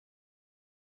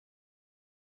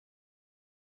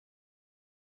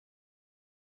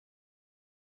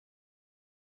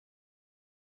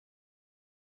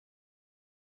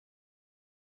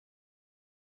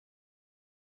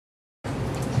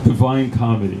Divine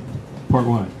Comedy, Part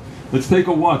 1. Let's take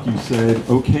a walk, you said.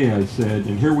 Okay, I said.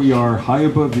 And here we are, high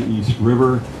above the East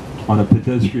River, on a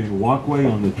pedestrian walkway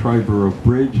on the Triborough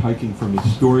Bridge, hiking from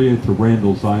Astoria to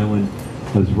Randall's Island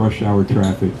as rush hour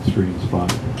traffic streams by.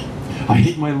 I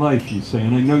hate my life, you say,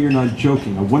 and I know you're not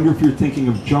joking. I wonder if you're thinking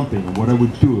of jumping and what I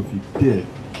would do if you did.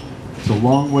 It's a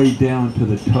long way down to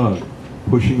the tug,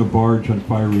 pushing a barge on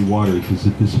fiery waters as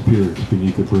it disappears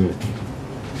beneath the bridge.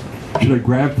 Should I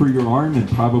grab for your arm and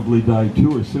probably die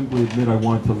too, or simply admit I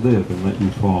want to live and let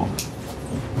you fall?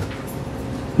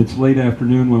 It's late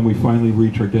afternoon when we finally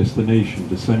reach our destination,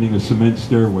 descending a cement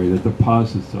stairway that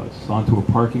deposits us onto a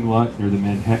parking lot near the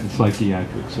Manhattan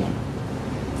Psychiatric Center.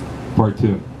 Part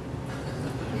 2.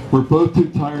 We're both too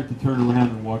tired to turn around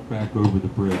and walk back over the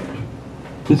bridge.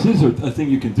 This is a thing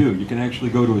you can do. You can actually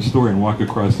go to Astoria and walk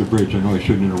across the bridge. I know I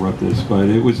shouldn't interrupt this, but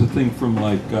it was a thing from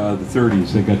like the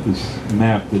 30s. They got this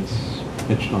map that's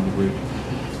etched on the bridge.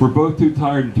 We're both too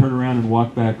tired to turn around and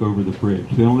walk back over the bridge.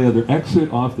 The only other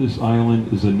exit off this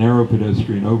island is a narrow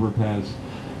pedestrian overpass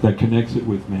that connects it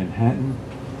with Manhattan.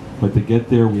 But to get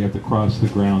there, we have to cross the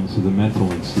grounds of the mental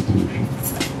institution.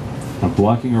 I'm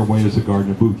blocking our way as a guard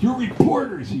in a booth. "You're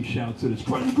reporters," he shouts at us,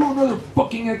 "trying to do another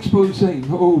fucking expose."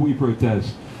 "No," we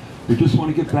protest. "We just want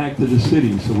to get back to the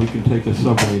city so we can take a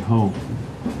subway home."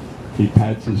 He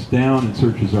pats us down and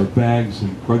searches our bags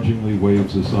and grudgingly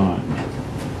waves us on.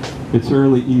 It's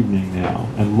early evening now,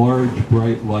 and large,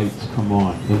 bright lights come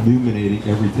on, illuminating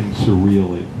everything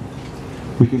surreally.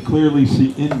 We can clearly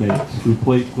see inmates through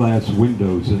plate glass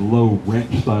windows in low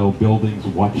ranch-style buildings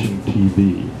watching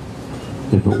TV.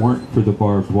 If it weren't for the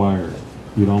barbed wire,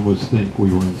 you'd almost think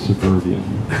we were in suburbia.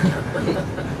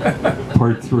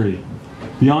 Part 3.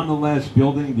 Beyond the last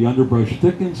building, the underbrush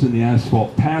thickens and the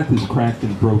asphalt path is cracked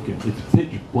and broken. It's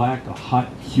pitch black, a hot,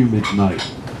 humid night.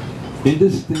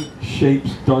 Indistinct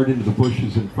shapes dart into the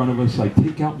bushes in front of us. I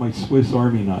take out my Swiss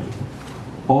Army knife,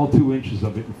 all 2 inches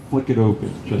of it, and flick it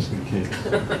open, just in case.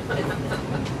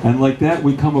 And like that,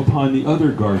 we come upon the other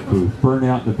guard booth, burnt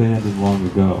out and abandoned long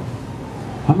ago.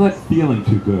 I'm not feeling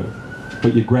too good,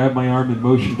 but you grab my arm and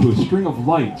motion to a string of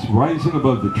lights rising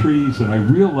above the trees, and I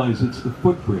realize it's the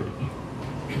footbridge.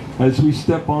 As we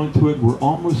step onto it, we're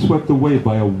almost swept away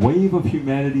by a wave of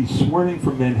humanity swarming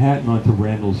from Manhattan onto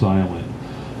Randall's Island.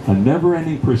 A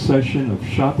never-ending procession of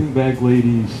shopping bag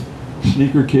ladies,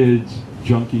 sneaker kids,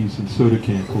 junkies, and soda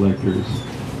can collectors.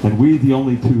 And we, the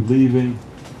only two leaving,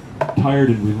 tired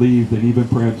and relieved, and even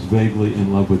perhaps vaguely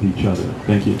in love with each other.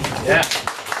 Thank you. Yeah.